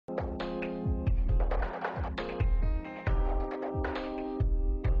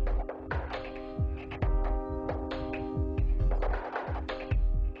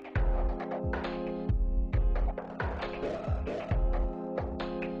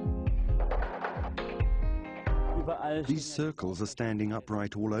These circles are standing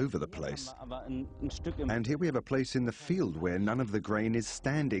upright all over the place. And here we have a place in the field where none of the grain is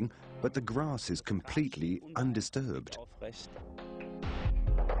standing, but the grass is completely undisturbed.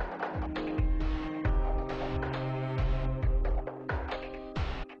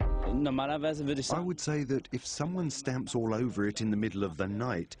 I would say that if someone stamps all over it in the middle of the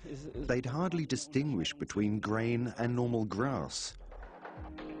night, they'd hardly distinguish between grain and normal grass.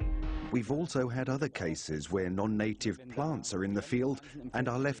 We've also had other cases where non-native plants are in the field and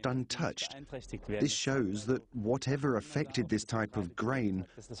are left untouched. This shows that whatever affected this type of grain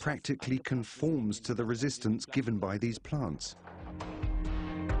practically conforms to the resistance given by these plants.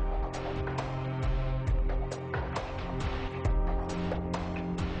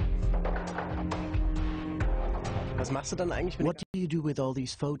 What do you do with all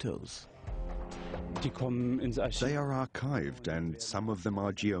these photos? They are archived and some of them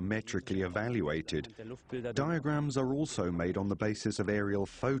are geometrically evaluated. Diagrams are also made on the basis of aerial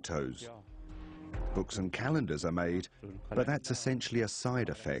photos. Books and calendars are made, but that's essentially a side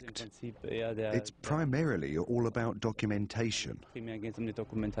effect. It's primarily all about documentation.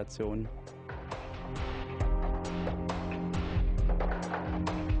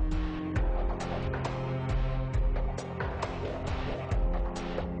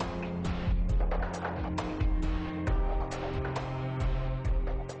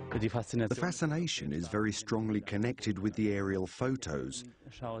 The fascination is very strongly connected with the aerial photos.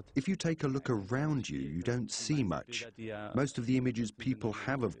 If you take a look around you, you don't see much. Most of the images people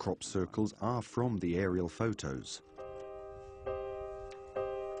have of crop circles are from the aerial photos.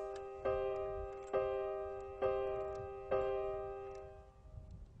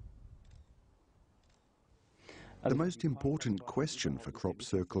 The most important question for crop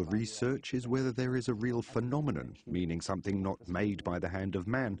circle research is whether there is a real phenomenon, meaning something not made by the hand of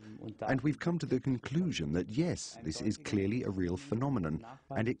man. And we've come to the conclusion that yes, this is clearly a real phenomenon,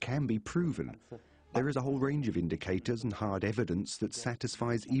 and it can be proven. There is a whole range of indicators and hard evidence that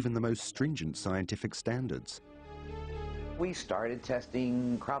satisfies even the most stringent scientific standards. We started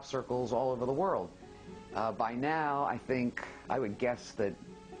testing crop circles all over the world. By now, I would guess that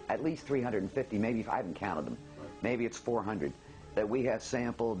at least 350, maybe if I haven't counted them, maybe it's 400, that we have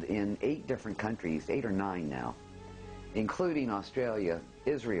sampled in 8 different countries, 8 or 9 now, including Australia,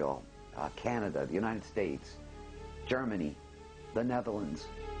 Israel, Canada, the United States, Germany, the Netherlands.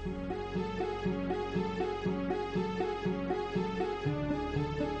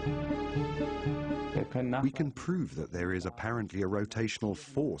 We can prove that there is apparently a rotational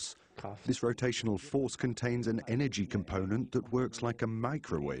force. This rotational force contains an energy component that works like a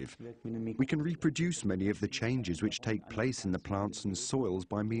microwave. We can reproduce many of the changes which take place in the plants and soils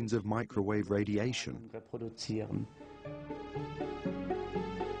by means of microwave radiation.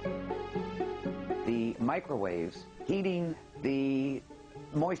 The microwaves heating the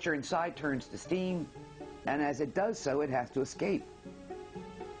moisture inside turns to steam, and as it does so, it has to escape.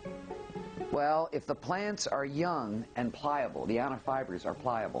 Well, if the plants are young and pliable, the outer fibers are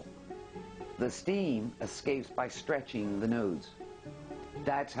pliable, the steam escapes by stretching the nodes.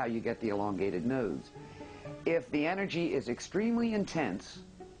 That's how you get the elongated nodes. If the energy is extremely intense,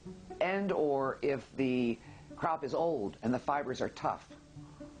 and or if the crop is old and the fibers are tough,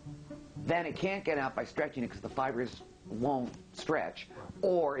 then it can't get out by stretching it because the fibers won't stretch,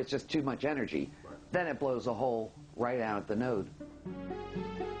 or it's just too much energy. Then it blows a hole right out at the node.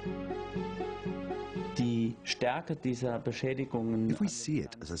 If we see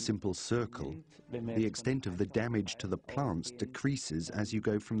it as a simple circle, the extent of the damage to the plants decreases as you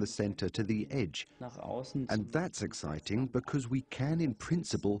go from the center to the edge. And that's exciting because we can, in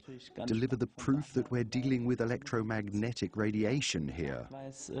principle, deliver the proof that we're dealing with electromagnetic radiation here.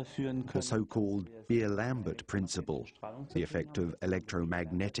 The so-called Beer-Lambert principle, the effect of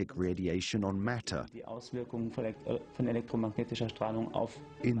electromagnetic radiation on matter.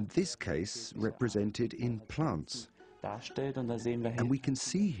 In this case, represented in plants. And we can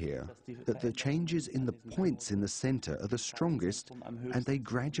see here that the changes in the points in the center are the strongest, and they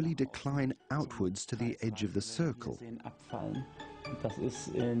gradually decline outwards to the edge of the circle. And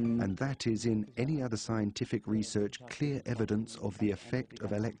that is, in any other scientific research, clear evidence of the effect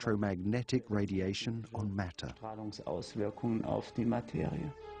of electromagnetic radiation on matter.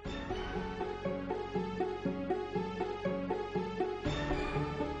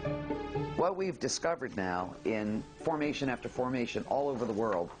 What we've discovered now in formation after formation all over the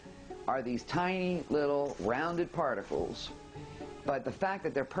world are these tiny little rounded particles, but the fact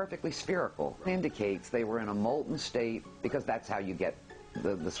that they're perfectly spherical indicates they were in a molten state, because that's how you get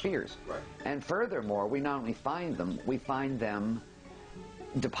the spheres. Right. And furthermore, we not only find them, we find them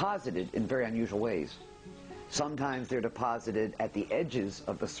deposited in very unusual ways. Sometimes they're deposited at the edges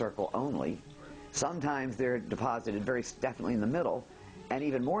of the circle only. Sometimes they're deposited very definitely in the middle. And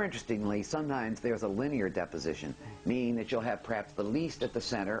even more interestingly, sometimes there's a linear deposition, meaning that you'll have perhaps the least at the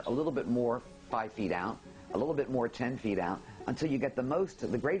center, a little bit more 5 feet out, a little bit more 10 feet out, until you get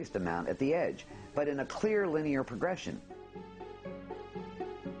the greatest amount at the edge, but in a clear linear progression.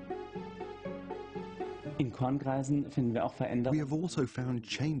 We have also found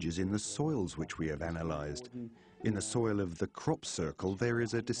changes in the soils which we have analyzed. In the soil of the crop circle, there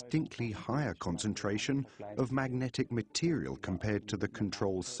is a distinctly higher concentration of magnetic material compared to the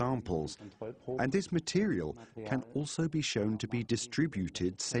control samples. And this material can also be shown to be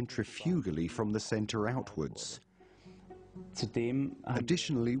distributed centrifugally from the center outwards.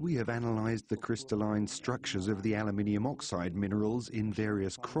 Additionally, we have analyzed the crystalline structures of the aluminium oxide minerals in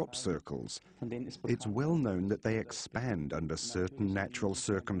various crop circles. It's well known that they expand under certain natural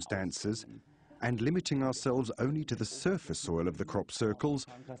circumstances, and limiting ourselves only to the surface soil of the crop circles,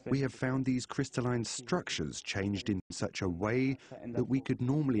 we have found these crystalline structures changed in such a way that we could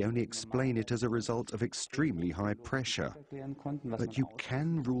normally only explain it as a result of extremely high pressure. But you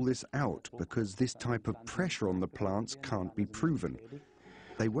can rule this out because this type of pressure on the plants can't be proven.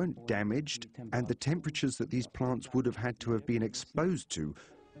 They weren't damaged, and the temperatures that these plants would have had to have been exposed to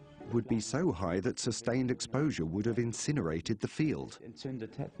would be so high that sustained exposure would have incinerated the field.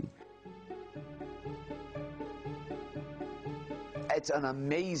 It's an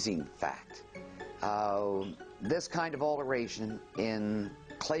amazing fact. This kind of alteration in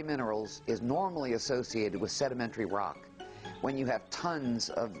clay minerals is normally associated with sedimentary rock. When you have tons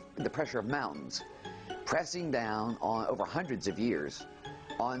of the pressure of mountains pressing down on over hundreds of years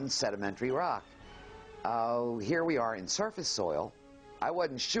on sedimentary rock. Here we are in surface soil. I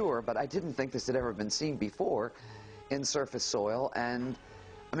wasn't sure, but I didn't think this had ever been seen before in surface soil, and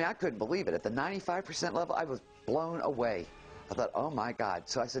I mean, I couldn't believe it. At the 95% level, I was blown away. I thought, oh my God.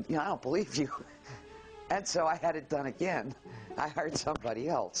 So I said, I don't believe you. And so I had it done again. I hired somebody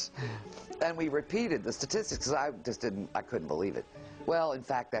else. And we repeated the statistics because I couldn't believe it. Well, in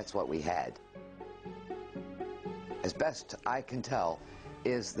fact, that's what we had. As best I can tell,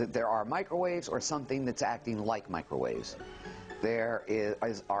 is that there are microwaves or something that's acting like microwaves. There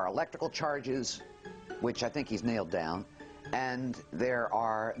are electrical charges, which I think he's nailed down, and there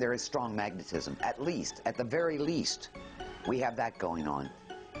is strong magnetism. At the very least, we have that going on.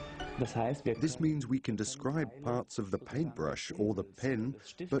 This means we can describe parts of the paintbrush or the pen,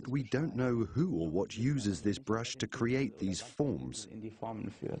 but we don't know who or what uses this brush to create these forms.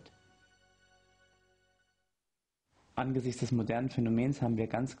 In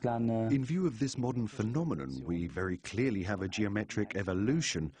view of this modern phenomenon, we very clearly have a geometric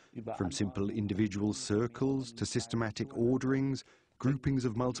evolution, from simple individual circles to systematic orderings, groupings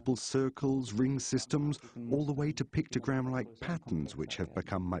of multiple circles, ring systems, all the way to pictogram-like patterns which have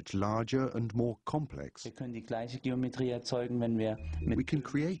become much larger and more complex. We can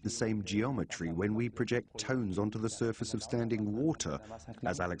create the same geometry when we project tones onto the surface of standing water,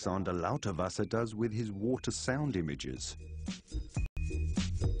 as Alexander Lauterwasser does with his water sound images.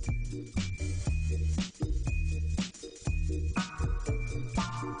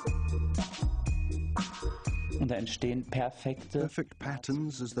 Perfect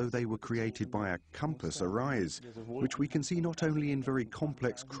patterns, as though they were created by a compass, arise, which we can see not only in very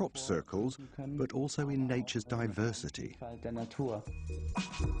complex crop circles, but also in nature's diversity.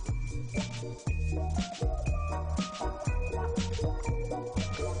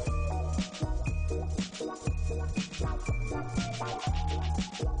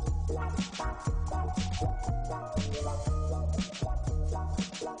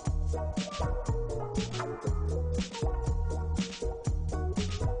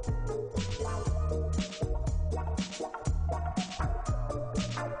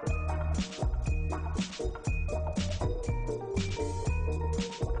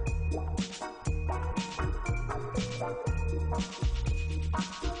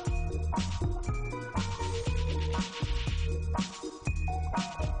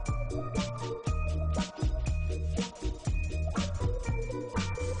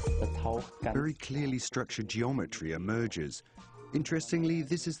 Very clearly structured geometry emerges. Interestingly,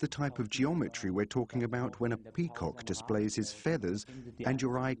 this is the type of geometry we're talking about when a peacock displays his feathers and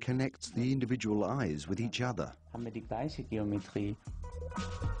your eye connects the individual eyes with each other.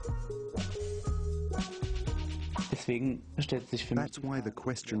 That's why the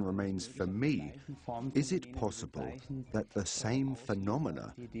question remains for me, is it possible that the same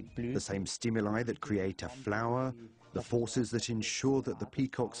phenomena, the same stimuli that create a flower, the forces that ensure that the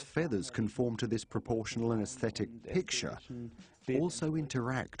peacock's feathers conform to this proportional and aesthetic picture, also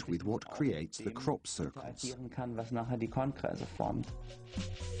interact with what creates the crop circles?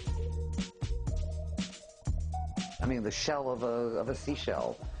 I mean, the shell of a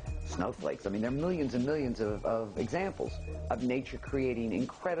seashell, snowflakes. I mean, there are millions and millions of examples of nature creating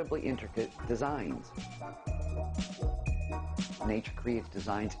incredibly intricate designs. Nature creates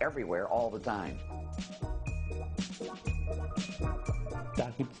designs everywhere, all the time.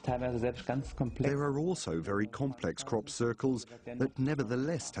 There are also very complex crop circles that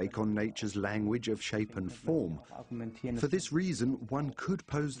nevertheless take on nature's language of shape and form. For this reason, one could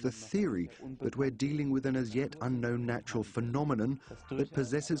pose the theory that we're dealing with an as yet unknown natural phenomenon that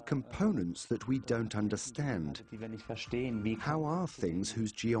possesses components that we don't understand. How are things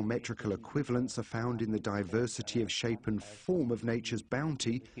whose geometrical equivalents are found in the diversity of shape and form of nature's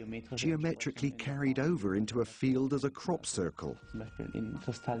bounty geometrically carried over into a field as a crop circle?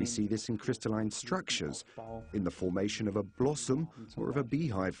 We see this in crystalline structures, in the formation of a blossom or of a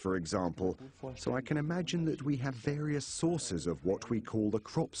beehive, for example. So I can imagine that we have various sources of what we call the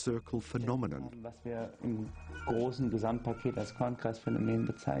crop circle phenomenon.